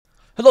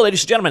Hello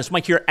ladies and gentlemen, it's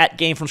Mike here at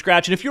Game From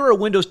Scratch, and if you're a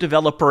Windows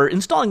developer,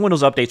 installing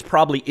Windows updates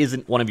probably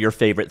isn't one of your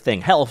favorite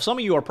things. Hell, some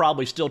of you are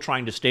probably still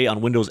trying to stay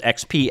on Windows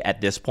XP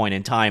at this point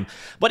in time,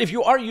 but if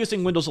you are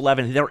using Windows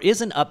 11, there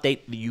is an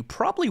update that you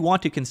probably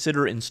want to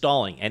consider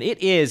installing, and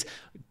it is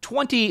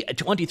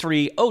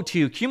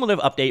 2023-02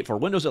 cumulative update for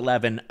Windows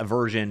 11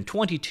 version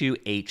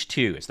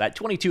 22H2. So that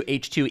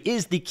 22H2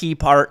 is the key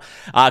part.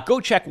 Go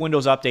check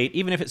Windows Update.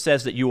 Even if it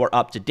says that you are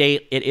up to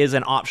date, it is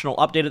an optional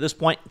update at this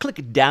point. Click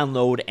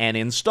download and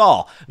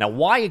install. Now,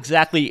 why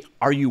exactly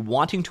are you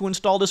wanting to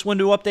install this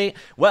window update?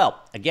 Well,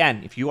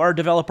 again, if you are a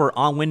developer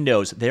on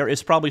Windows, there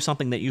is probably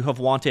something that you have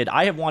wanted.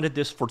 I have wanted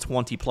this for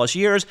 20 plus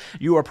years.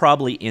 You are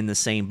probably in the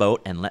same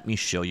boat, and let me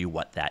show you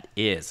what that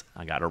is.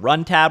 I got a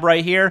Run tab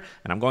right here,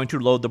 and I'm going to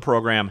load the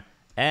program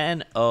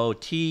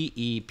Notepad.exe.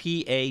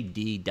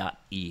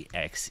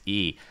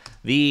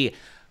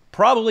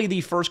 Probably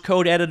the first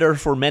code editor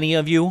for many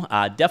of you,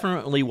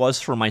 definitely was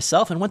for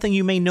myself, and one thing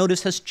you may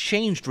notice has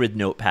changed with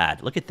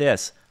Notepad. Look at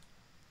this.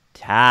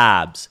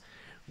 Tabs.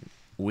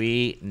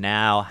 We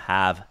now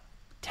have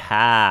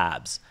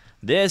tabs.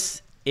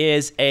 This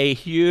is a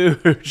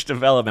huge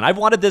development. I've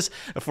wanted this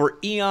for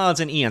eons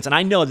and eons, and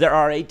I know there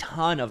are a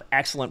ton of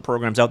excellent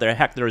programs out there.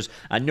 Heck, there's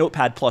a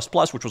Notepad++,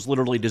 which was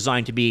literally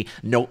designed to be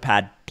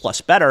Notepad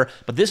plus better,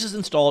 but this is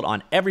installed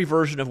on every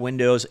version of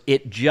Windows.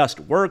 It just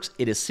works.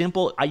 It is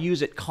simple. I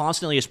use it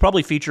constantly. It's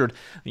probably featured,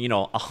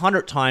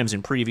 100 times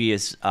in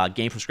previous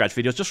Game From Scratch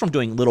videos just from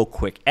doing little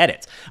quick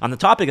edits. On the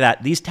topic of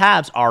that, these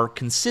tabs are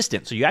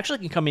consistent, so you actually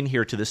can come in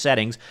here to the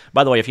settings.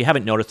 By the way, if you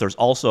haven't noticed, there's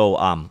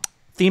also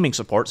theming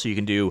support, so you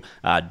can do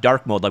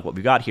dark mode like what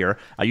we got here.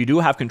 You do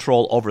have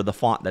control over the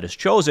font that is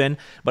chosen,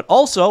 but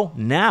also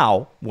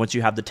now, once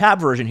you have the tab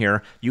version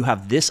here, you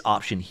have this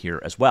option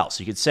here as well.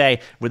 So you could say,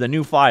 with a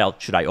new file,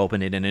 should I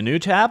open it in a new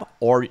tab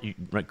or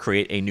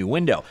create a new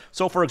window?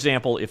 So for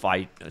example, if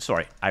I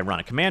run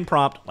a command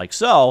prompt like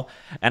so,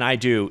 and I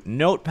do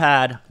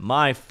notepad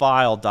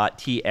myfile.txt,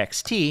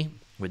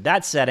 with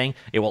that setting,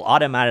 it will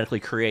automatically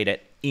create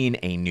it in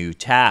a new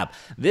tab.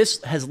 This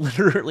has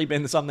literally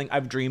been something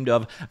I've dreamed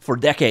of for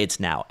decades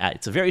now.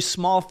 It's a very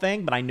small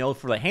thing, but I know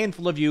for the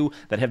handful of you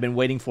that have been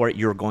waiting for it,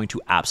 you're going to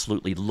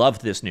absolutely love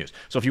this news.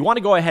 So if you want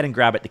to go ahead and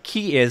grab it, the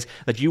key is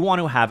that you want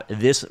to have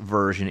this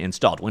version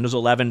installed, Windows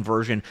 11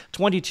 version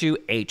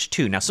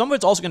 22H2. Now, some of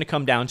it's also going to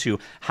come down to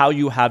how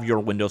you have your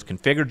Windows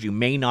configured. You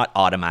may not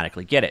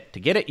automatically get it.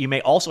 To get it, you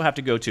may also have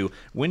to go to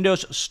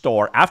Windows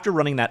Store. After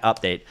running that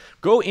update,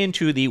 go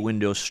into the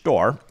Windows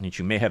Store, which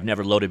you may have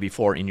never loaded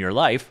before in your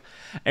life.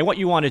 And what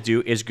you want to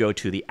do is go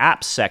to the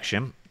apps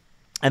section.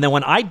 And then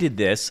when I did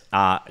this,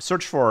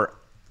 search for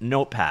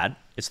Notepad.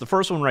 It's the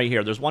first one right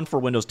here. There's one for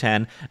Windows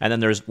 10, and then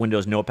there's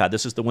Windows Notepad.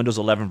 This is the Windows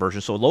 11 version.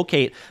 So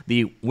locate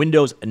the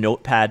Windows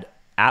Notepad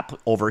app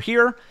over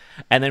here.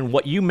 And then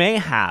what you may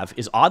have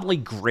is oddly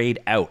grayed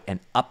out an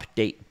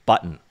update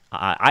button.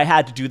 I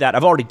had to do that.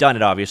 I've already done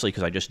it, obviously,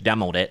 because I just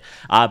demoed it.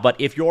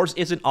 But if yours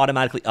isn't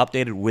automatically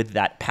updated with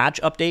that patch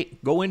update,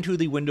 go into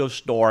the Windows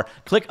Store,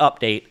 click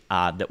Update.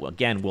 That,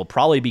 again, will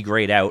probably be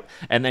grayed out.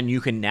 And then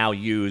you can now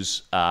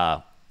use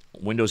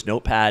Windows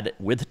Notepad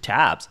with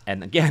tabs.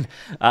 And again,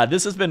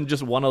 this has been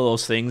just one of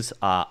those things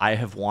I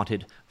have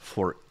wanted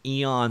for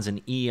eons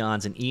and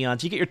eons and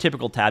eons. You get your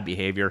typical tab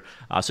behavior.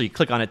 So you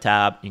click on a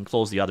tab, you can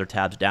close the other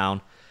tabs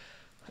down.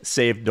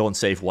 Save, don't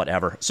save,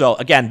 whatever. So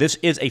again, this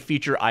is a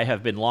feature I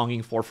have been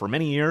longing for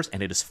many years,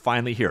 and it is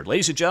finally here.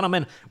 Ladies and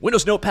gentlemen,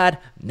 Windows Notepad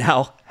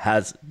now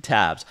has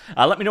tabs.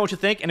 Let me know what you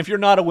think, and if you're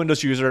not a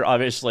Windows user,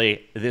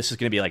 obviously, this is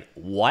going to be like,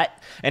 what?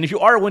 And if you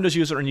are a Windows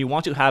user and you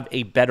want to have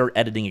a better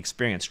editing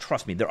experience,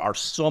 trust me, there are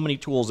so many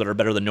tools that are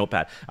better than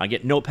Notepad.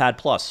 Get Notepad+,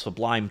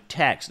 Sublime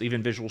Text,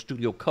 even Visual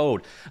Studio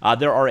Code.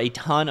 There are a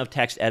ton of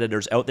text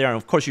editors out there, and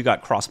of course, you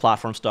got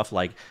cross-platform stuff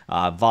like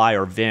Vi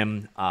or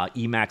Vim,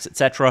 Emacs,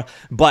 etc.,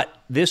 but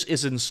this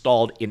is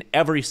installed in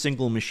every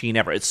single machine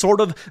ever. It's sort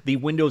of the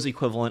Windows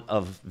equivalent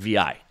of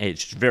VI.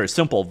 It's a very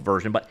simple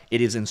version, but it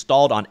is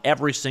installed on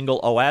every single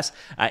OS.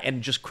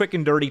 And just quick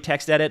and dirty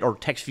text edit or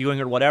text viewing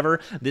or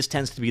whatever, this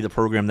tends to be the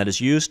program that is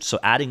used. So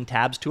adding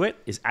tabs to it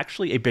is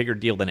actually a bigger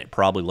deal than it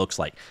probably looks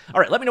like. All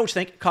right, let me know what you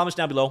think. Comments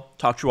down below.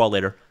 Talk to you all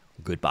later.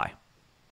 Goodbye.